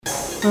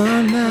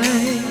all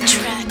night.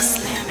 Track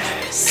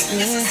slammers.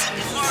 Yeah.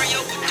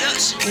 Mario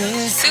production.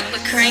 Yeah. Super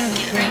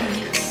cranky.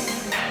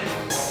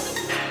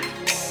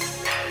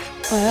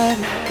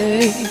 Body,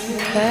 baby.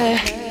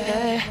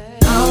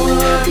 I wanna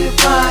rub your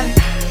body,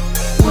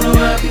 wanna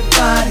rub your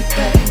body,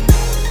 babe.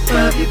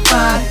 Rub your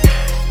body,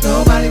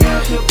 nobody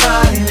rubs your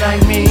body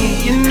like me.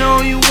 You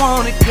know you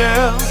want it,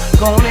 girl,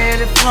 gon'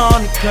 let it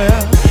flaunt it,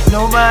 girl.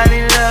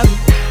 Nobody love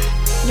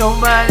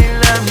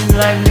you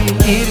like me.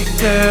 Get it,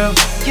 girl,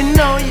 you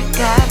know you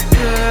got it,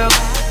 girl.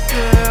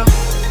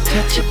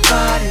 Touch your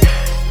body,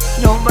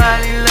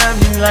 nobody love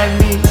you like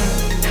me.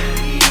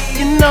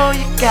 You know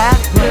you got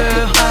it,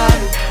 girl.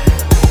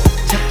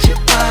 Touch your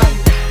body,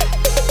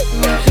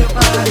 rub your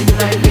body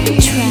like me.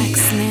 Track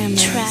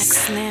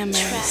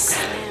slammers.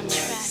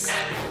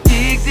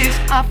 Dig this,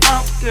 I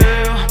found a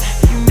girl.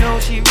 You know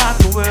she rock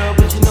the world,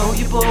 but you know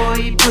your boy,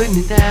 he putting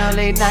it down.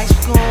 Late nights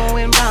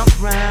going round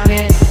around,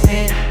 yeah.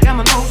 Got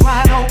my nose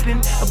wide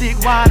open, a big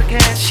water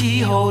cat she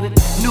holding.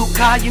 New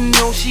car, you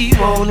know she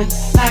rolling.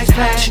 Nice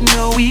flash, you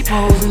know we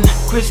posing.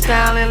 Crystal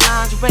and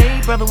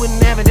lingerie, brother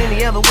wouldn't have it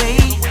any other way.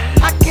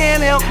 I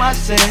can't help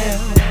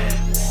myself.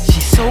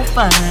 She's so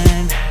fine,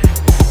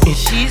 and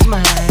she's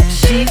mine.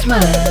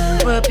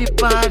 Rub your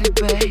body,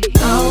 babe.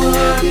 I wanna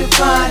rub your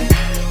body.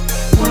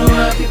 Wanna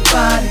rub your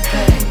body,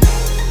 babe.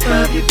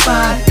 Rub your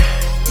body.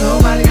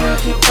 Nobody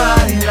rubs your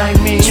body like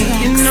me.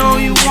 You know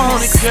you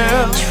want it,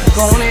 girl.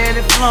 Gon' let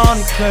it flaunt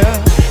it,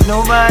 girl.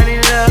 Nobody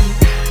loves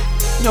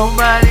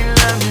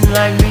you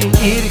like me.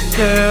 Get it,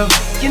 girl.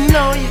 You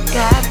know you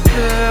got it,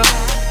 girl.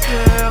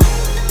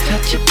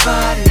 Touch your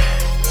body.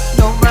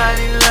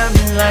 Nobody loves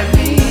you like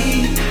me.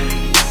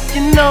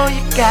 You know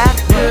you got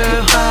it,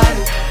 girl.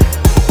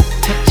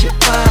 Touch your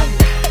body.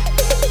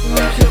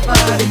 Rub your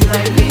body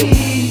like me.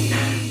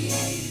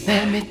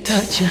 Let me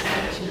touch her.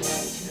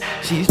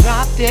 She's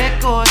drop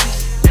dead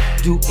gorgeous.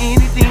 Do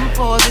anything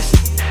for this.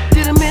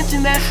 Didn't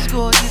mention that she's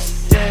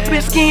gorgeous.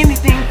 Risk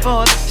anything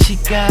for this. She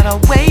got a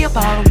way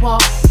about her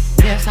walk.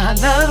 Yes, I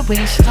love the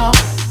way she talk.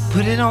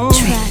 Put it on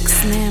me.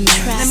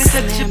 Let me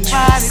touch your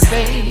body,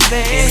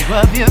 baby.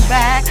 Rub your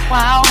back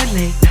while we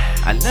lay.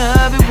 I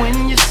love it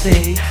when you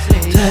say,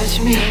 touch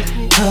me,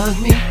 hug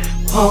me,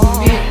 hold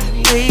me,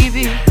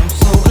 baby. I'm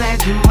so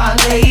glad you're my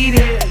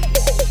lady.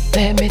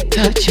 Let me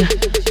touch you.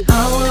 I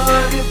wanna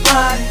rub your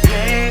body,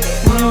 yeah.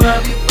 Wanna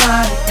rub your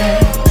body,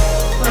 yeah.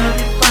 Rub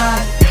your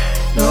body.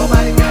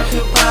 Nobody rubs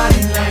your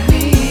body like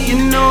me. You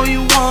know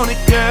you want it,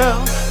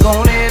 girl.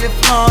 Gon' let it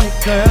flaunt it,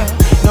 girl.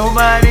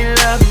 Nobody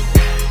loves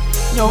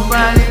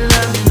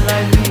you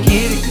like me.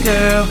 Get it,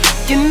 girl.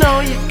 You know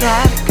you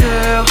got it,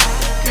 girl.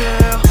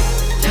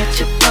 Touch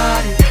your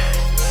body.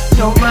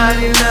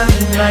 Nobody loves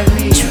you like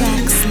me.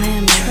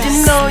 You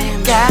know you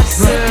got it,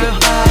 girl.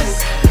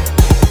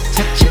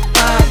 Touch your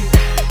body.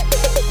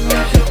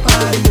 Rub your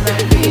body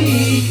like me.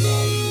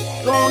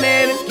 Go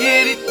ahead and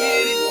get it,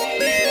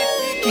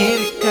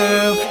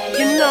 girl.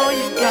 You know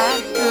you got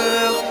it,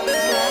 girl.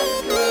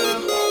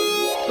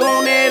 Go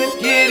ahead and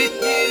get it,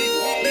 girl.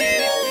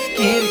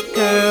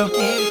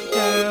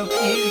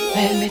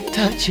 Let me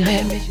touch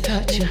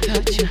you,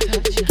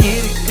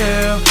 Get it,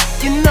 girl.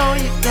 You know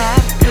you got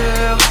it,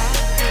 girl.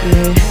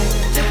 Yeah.